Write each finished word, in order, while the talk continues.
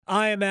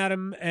I am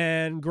Adam,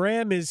 and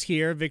Graham is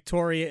here.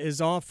 Victoria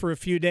is off for a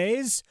few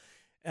days.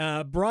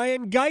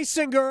 Brian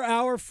Geisinger,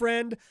 our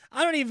friend.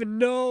 I don't even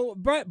know.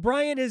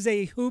 Brian is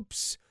a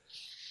hoops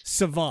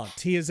savant.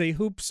 He is a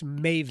hoops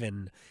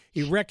maven.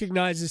 He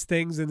recognizes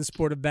things in the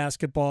sport of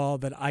basketball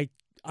that I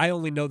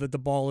only know that the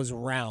ball is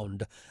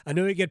round. I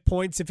know you get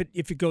points if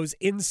it goes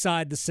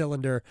inside the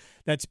cylinder.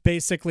 That's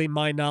basically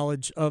my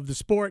knowledge of the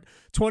sport.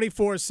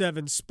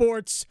 24/7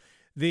 Sports,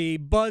 the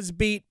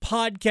Buzzbeat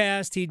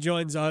podcast. He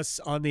joins us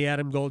on the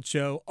Adam Gold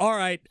Show. All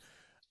right,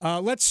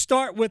 let's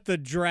start with the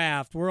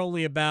draft. We're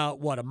only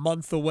about, a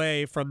month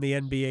away from the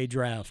NBA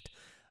draft.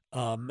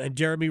 And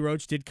Jeremy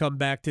Roach did come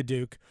back to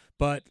Duke.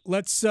 But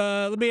let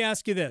me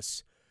ask you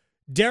this.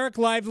 Derek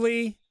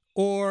Lively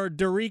or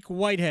Dariq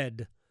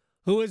Whitehead?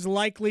 Who is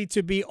likely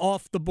to be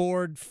off the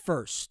board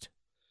first?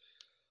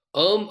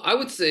 I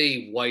would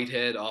say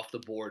Whitehead off the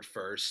board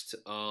first.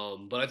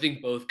 But I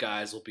think both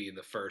guys will be in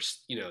the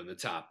first, in the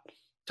top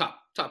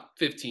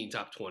 15,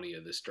 top 20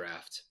 of this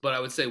draft. But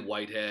I would say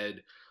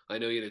Whitehead. I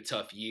know he had a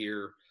tough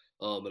year,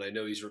 and I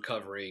know he's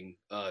recovering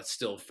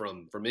still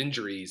from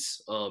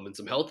injuries and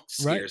some health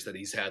scares that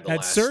he's had.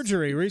 Had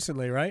surgery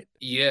recently, right?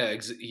 Yeah,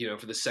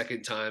 for the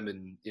second time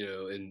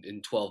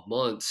in 12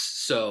 months.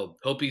 So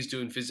hope he's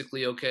doing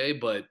physically okay.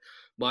 But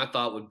my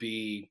thought would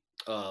be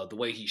the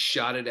way he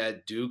shot it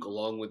at Duke,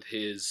 along with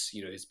his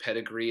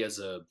pedigree as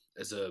a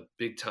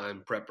big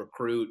time prep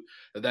recruit.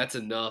 That's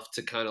enough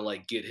to kind of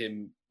like get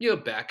him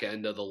back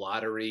end of the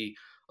lottery.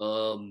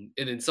 And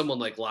then someone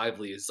like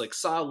Lively is like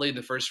solid late in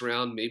the first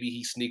round. Maybe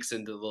he sneaks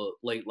into the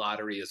late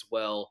lottery as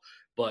well.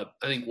 But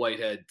I think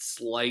Whitehead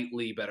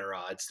slightly better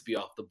odds to be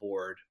off the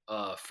board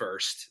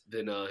first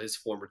than his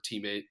former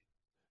teammate.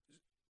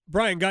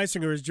 Brian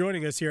Geisinger is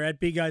joining us here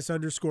at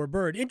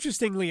bgeis_bird.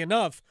 Interestingly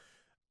enough,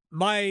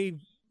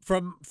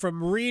 from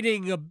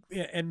reading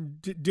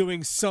and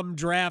doing some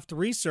draft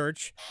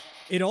research,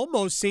 it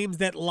almost seems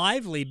that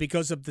Lively,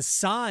 because of the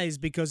size,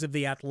 because of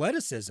the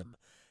athleticism,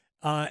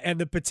 and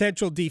the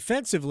potential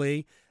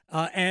defensively,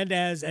 and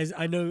as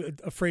I know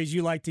a phrase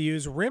you like to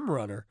use, rim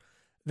runner,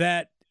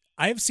 that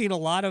I've seen a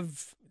lot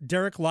of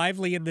Derek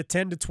Lively in the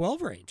 10 to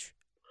 12 range.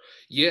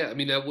 Yeah, I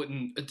mean, that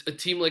wouldn't a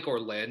team like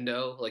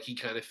Orlando, like he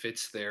kind of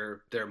fits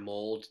their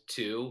mold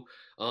too.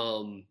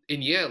 And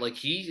yeah, like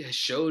he has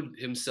showed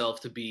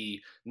himself to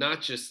be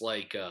not just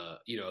like a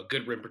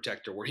good rim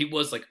protector where he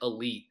was like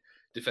elite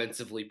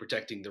defensively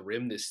protecting the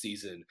rim this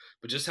season,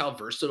 but just how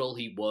versatile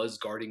he was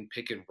guarding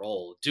pick and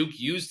roll. Duke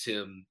used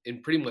him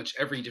in pretty much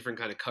every different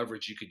kind of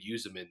coverage you could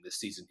use him in this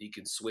season. He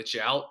can switch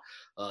out,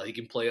 he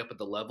can play up at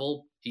the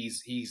level. He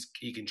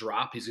can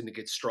drop. He's going to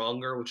get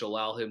stronger, which will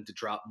allow him to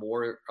drop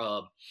more.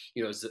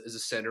 As a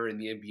center in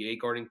the NBA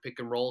guarding pick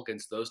and roll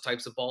against those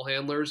types of ball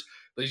handlers.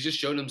 But he's just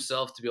shown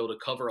himself to be able to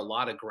cover a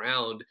lot of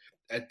ground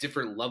at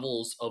different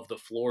levels of the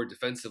floor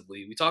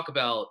defensively. We talk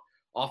about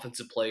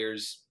offensive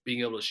players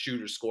being able to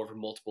shoot or score from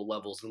multiple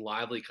levels, and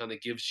Lively kind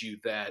of gives you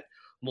that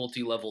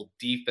multi-level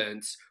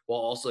defense while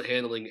also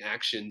handling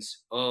actions.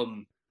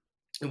 And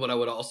what I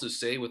would also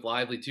say with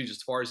Lively too,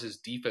 just as far as his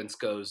defense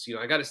goes,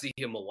 I got to see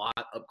him a lot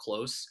up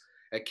close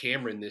at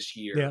Cameron this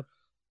year. Yeah.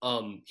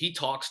 He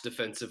talks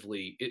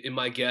defensively. And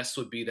my guess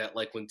would be that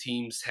like when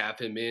teams have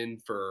him in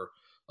for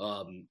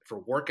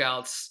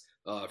workouts,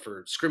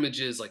 for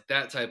scrimmages, like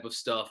that type of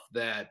stuff,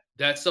 that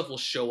stuff will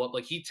show up.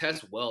 Like he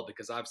tests well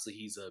because obviously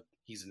he's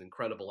an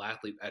incredible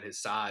athlete at his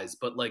size,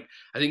 but like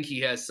I think he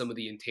has some of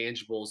the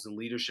intangibles and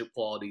leadership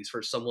qualities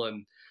for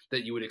someone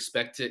that you would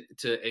expect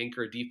to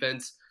anchor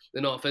defense.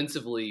 And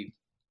offensively,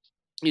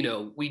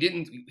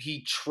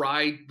 he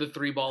tried the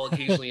three ball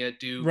occasionally at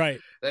Duke. Right.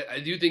 I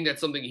do think that's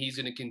something he's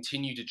going to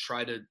continue to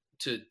try to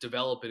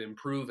develop and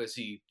improve as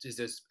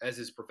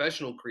his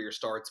professional career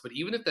starts. But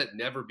even if that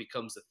never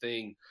becomes a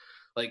thing,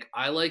 like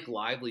I like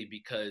Lively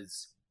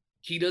because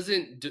he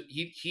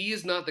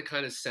is not the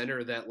kind of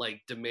center that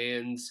like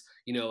demands,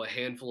 a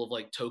handful of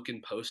like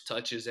token post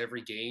touches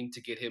every game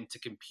to get him to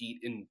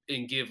compete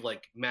and give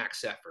like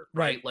max effort,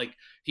 right? Like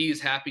he is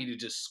happy to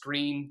just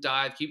screen,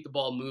 dive, keep the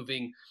ball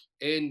moving.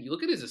 And you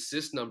look at his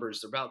assist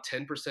numbers, about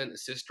 10%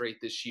 assist rate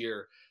this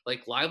year.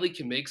 Like Lively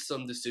can make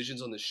some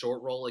decisions on the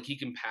short roll. Like he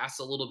can pass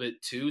a little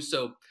bit too.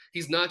 So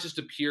he's not just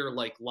a pure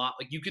like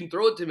you can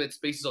throw it to him at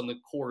spaces on the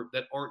court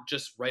that aren't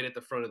just right at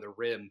the front of the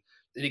rim,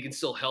 and he can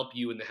still help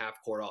you in the half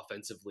court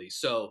offensively.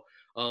 So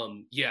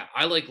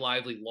I like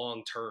Lively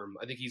long term.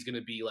 I think he's going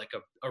to be like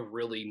a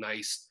really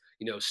nice,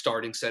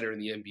 starting center in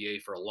the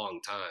NBA for a long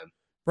time.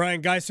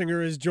 Brian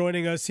Geisinger is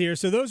joining us here.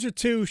 So those are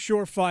two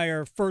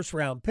surefire first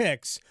round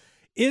picks.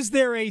 Is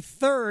there a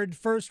third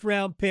first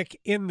round pick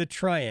in the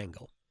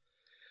triangle?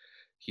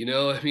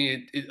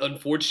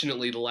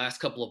 Unfortunately, the last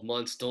couple of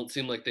months don't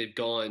seem like they've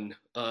gone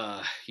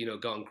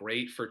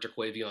great for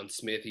Terquaivon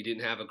Smith. He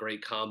didn't have a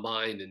great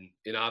combine,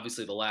 and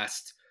obviously the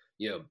last,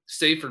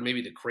 save for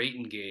maybe the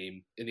Creighton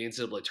game in the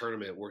NCAA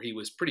tournament where he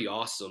was pretty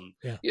awesome.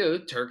 Yeah.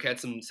 Turk had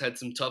some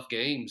tough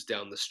games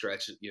down the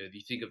stretch. If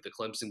you think of the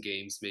Clemson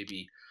games,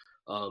 maybe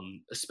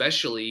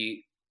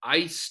especially,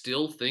 I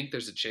still think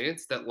there's a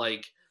chance that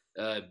like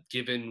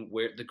given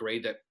where the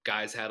grade that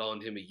guys had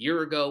on him a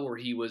year ago, where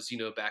he was,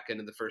 back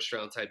into the first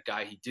round type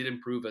guy. He did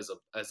improve as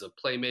a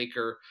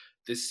playmaker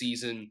this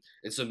season,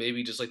 and so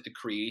maybe just like the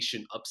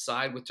creation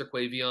upside with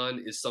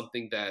Terquaivon is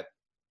something that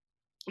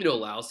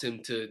allows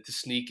him to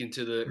sneak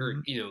into the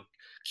or Mhm.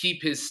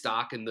 keep his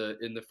stock in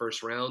the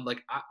first round.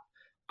 Like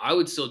I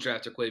would still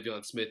draft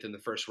Terquavion Smith in the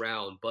first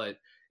round, but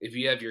if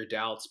you have your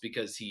doubts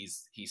because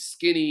he's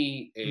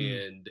skinny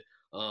Mm. and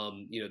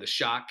the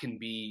shot can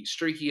be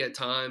streaky at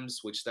times,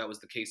 which that was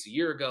the case a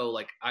year ago.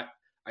 Like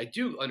I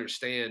do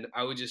understand.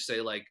 I would just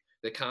say like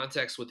the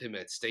context with him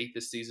at State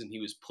this season, he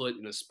was put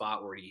in a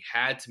spot where he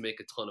had to make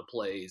a ton of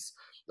plays,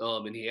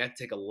 and he had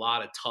to take a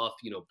lot of tough,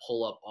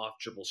 pull up off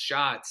dribble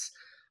shots.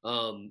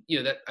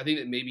 That I think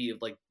that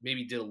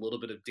maybe did a little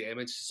bit of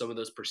damage to some of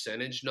those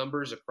percentage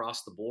numbers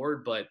across the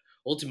board, but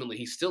ultimately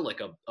he's still like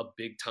a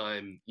big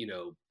time,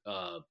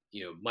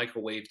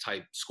 microwave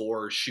type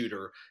scorer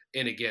shooter.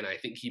 And again, I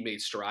think he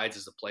made strides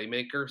as a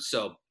playmaker.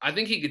 So I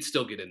think he could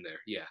still get in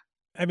there. Yeah.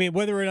 I mean,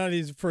 whether or not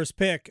he's the first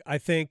pick, I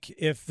think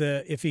if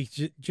he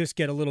just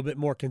get a little bit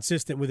more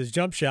consistent with his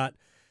jump shot,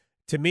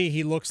 to me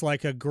he looks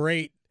like a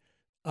great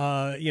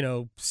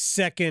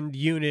second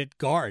unit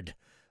guard.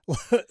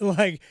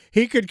 Like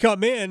he could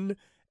come in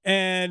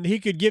and he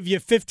could give you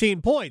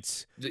 15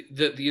 points.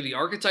 The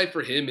archetype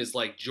for him is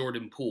like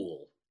Jordan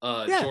Poole,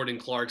 Yeah. Jordan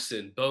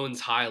Clarkson,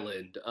 Bones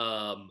Highland,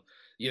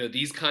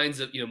 these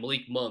kinds of,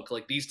 Malik Monk,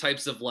 like these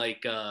types of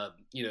like,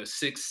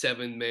 sixth,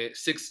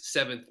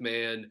 seventh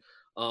man,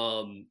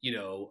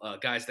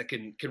 guys that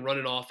can run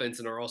an offense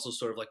and are also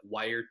sort of like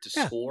wired to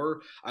Yeah.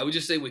 score. I would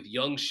just say with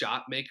young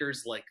shot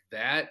makers like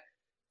that,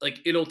 like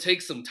it'll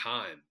take some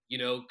time,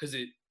 because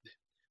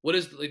what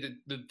is like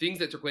the things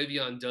that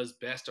Terquavion does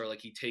best are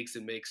like he takes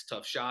and makes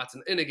tough shots.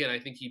 And again, I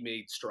think he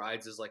made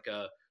strides as like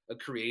a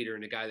creator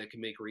and a guy that can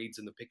make reads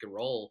in the pick and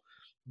roll.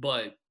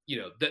 But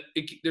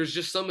there's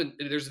just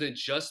there's an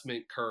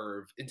adjustment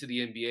curve into the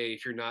NBA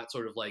if you're not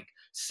sort of like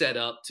set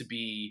up to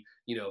be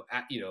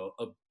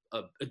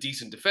a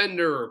decent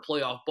defender or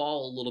playoff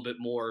ball a little bit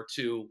more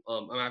too.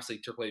 I'm obviously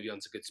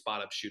Terquavion's a good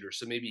spot up shooter,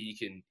 so maybe he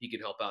can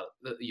help out,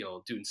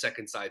 doing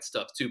second side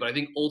stuff too. But I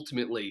think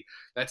ultimately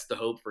that's the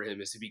hope for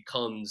him is he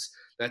becomes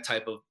that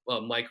type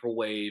of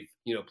microwave,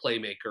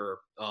 playmaker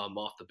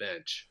off the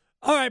bench.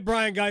 All right,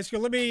 Brian Geisinger,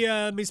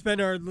 let me spend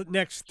our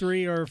next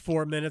 3 or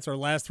 4 minutes, or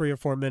last 3 or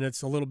 4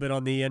 minutes, a little bit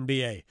on the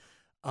NBA.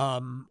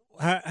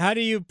 How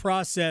do you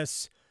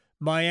process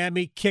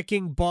Miami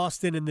kicking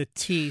Boston in the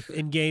teeth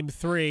in Game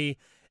 3,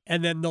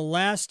 and then the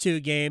last two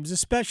games,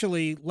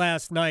 especially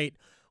last night,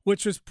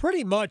 which was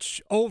pretty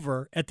much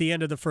over at the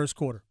end of the first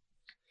quarter?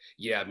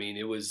 Yeah, I mean,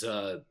 it was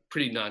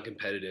pretty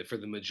non-competitive for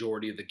the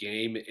majority of the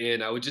game,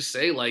 and I would just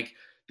say like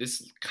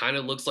this kind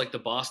of looks like the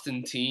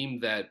Boston team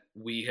that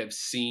we have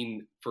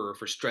seen for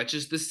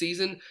stretches this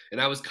season, and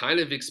I was kind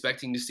of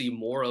expecting to see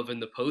more of in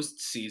the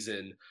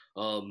postseason.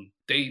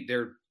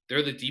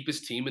 They're the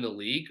deepest team in the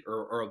league,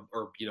 or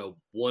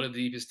one of the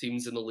deepest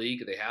teams in the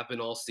league. They have been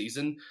all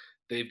season.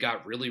 They've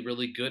got really,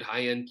 really good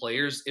high end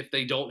players. If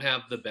they don't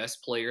have the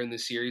best player in the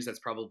series, that's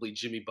probably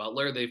Jimmy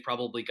Butler. They've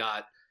probably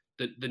got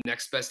the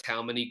next best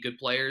how many good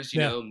players,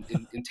 Yeah.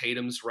 in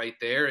Tatum's right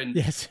there. And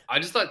Yes. I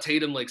just thought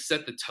Tatum like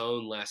set the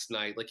tone last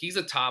night. Like he's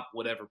a top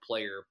whatever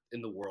player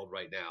in the world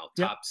right now,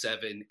 Yep. top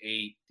 7,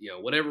 8,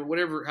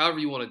 whatever, however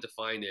you want to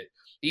define it.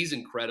 He's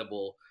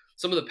incredible.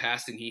 Some of the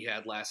passing he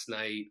had last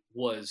night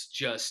was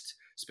just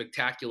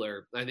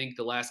spectacular. I think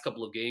the last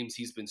couple of games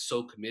he's been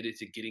so committed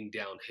to getting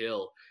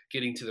downhill,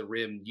 getting to the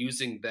rim,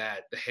 using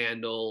the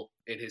handle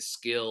and his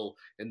skill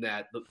and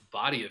that the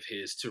body of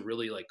his to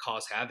really like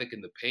cause havoc in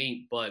the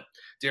paint. But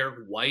Derek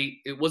White,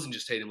 it wasn't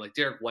just Tatum. Like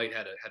Derek White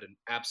had an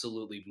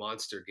absolutely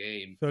monster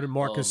game. So did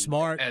Marcus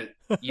Smart.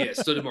 Yeah,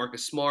 so did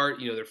Marcus Smart.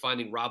 They're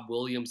finding Rob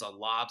Williams on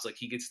lobs. Like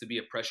he gets to be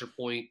a pressure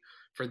point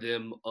for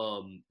them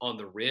on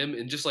the rim.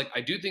 And just like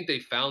I do think they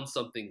found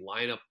something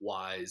lineup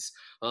wise.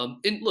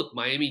 And look,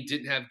 Miami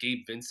didn't have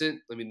Gabe Vincent.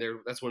 I mean,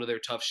 that's one of their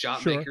tough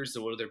shot Sure. makers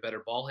and one of their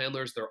better ball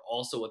handlers. They're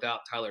also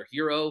without Tyler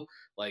Hero.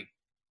 Like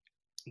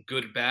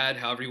good, bad,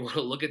 however you want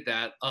to look at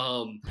that.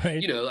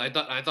 Right. I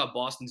thought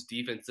Boston's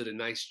defense did a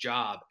nice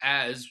job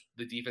as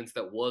the defense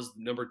that was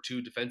number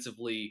 2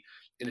 defensively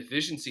in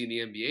efficiency in the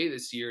NBA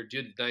this year,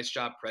 did a nice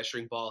job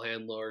pressuring ball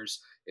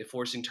handlers and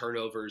forcing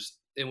turnovers.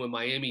 And when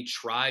Miami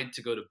tried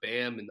to go to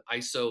Bam and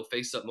ISO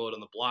face-up mode on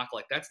the block,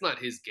 like that's not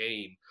his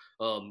game.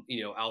 Al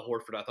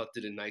Horford, I thought,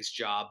 did a nice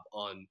job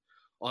on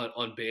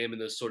Bam in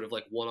those sort of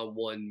like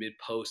one-on-one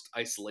mid-post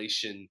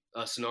isolation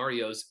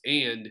scenarios.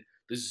 And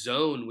the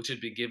zone, which had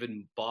been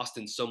given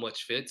Boston so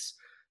much fits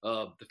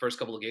the first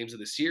couple of games of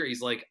the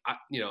series, like I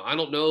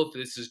don't know if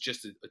this is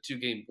just a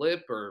 2-game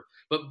blip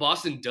but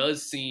Boston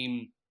does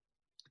seem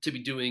to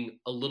be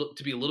a little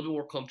bit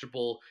more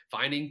comfortable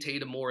finding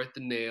Tatum more at the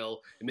nail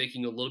and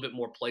making a little bit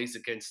more plays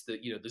against the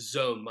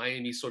zone.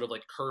 Miami's sort of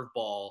like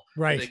curveball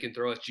that they Right. can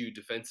throw at you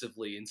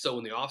defensively. And so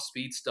when the off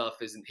speed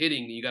stuff isn't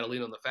hitting, you got to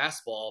lean on the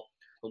fastball.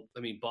 I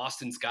mean,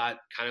 Boston's got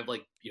kind of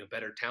like,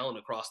 better talent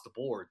across the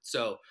board.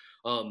 So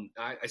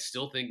I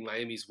still think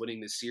Miami's winning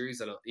this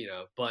series. I don't,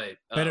 but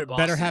better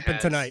Boston happen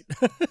has, tonight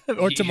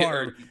or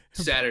tomorrow, or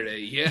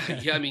Saturday. Yeah,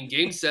 yeah. I mean,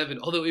 Game 7.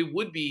 Although it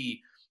would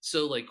be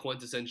so like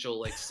quintessential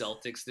like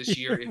Celtics this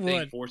year if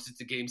they forced it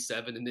to Game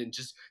 7 and then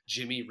just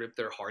Jimmy ripped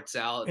their hearts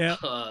out. Yeah,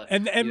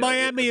 and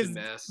Miami is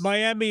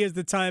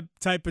the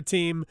type of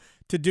team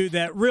to do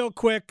that. Real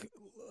quick,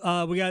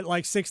 we got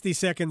like 60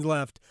 seconds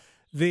left.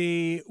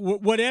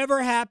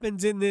 Whatever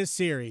happens in this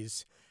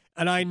series,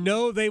 and I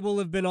know they will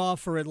have been off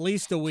for at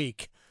least a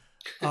week.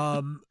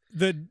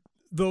 The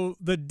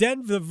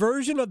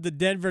version of the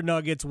Denver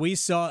Nuggets we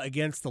saw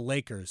against the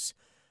Lakers,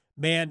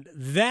 man,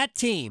 that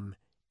team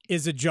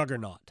is a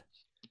juggernaut.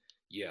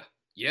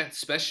 Yeah,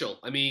 special.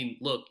 I mean,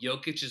 look,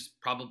 Jokic is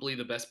probably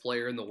the best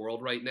player in the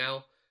world right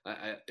now.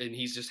 And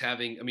he's just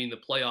having, I mean, the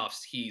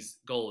playoffs, he's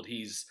gold.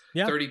 He's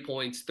 30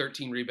 points,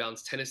 13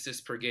 rebounds, 10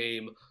 assists per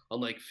game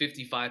on like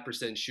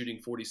 55% shooting,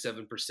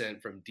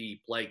 47% from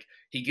deep. Like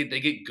they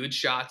get good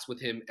shots with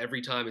him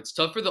every time. It's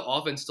tough for the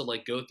offense to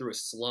like go through a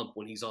slump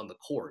when he's on the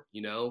court,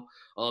 And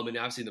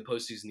obviously in the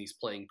postseason, he's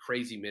playing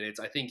crazy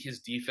minutes. I think his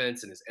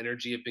defense and his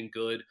energy have been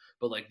good,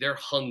 but like they're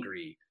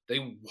hungry. They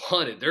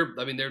want it.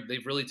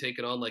 They've really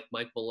taken on like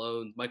Michael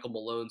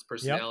Malone's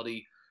personality.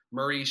 Yep.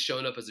 Murray's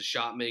shown up as a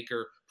shot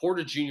maker.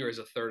 Porter Jr. as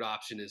a third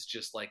option is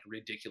just like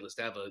ridiculous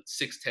to have a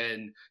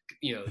 6'10",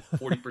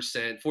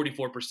 40%,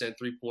 44%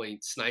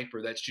 3-point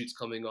sniper that shoots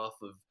coming off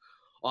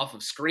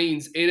of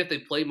screens. And if they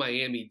play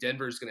Miami,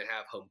 Denver's going to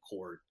have home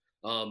court.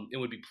 It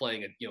would be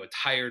playing a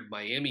tired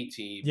Miami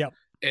team. Yep.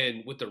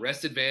 And with the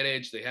rest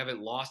advantage, they haven't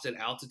lost at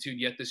altitude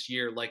yet this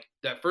year. Like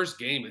that first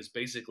game is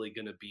basically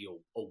going to be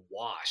a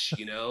wash,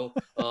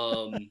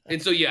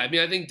 And so, yeah, I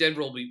mean, I think Denver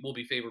will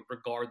be favored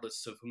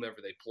regardless of whomever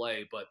they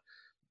play. But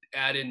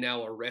add in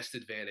now a rest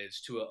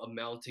advantage to a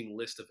mounting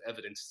list of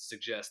evidence to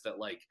suggest that,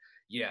 like,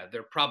 yeah,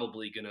 they're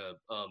probably going to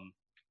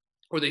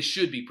or they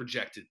should be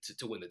projected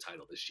to win the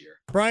title this year.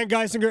 Brian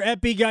Geisinger, at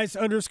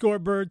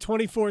 @BGeis_Bird,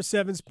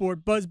 24/7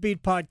 Sport,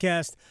 Buzzbeat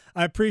Podcast.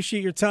 I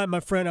appreciate your time,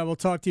 my friend. I will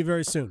talk to you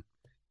very soon.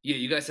 Yeah,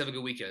 you guys have a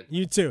good weekend.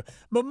 You too.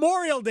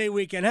 Memorial Day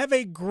weekend. Have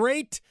a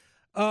great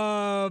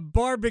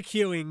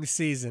barbecuing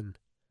season.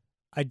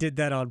 I did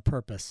that on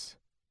purpose.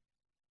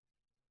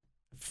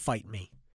 Fight me.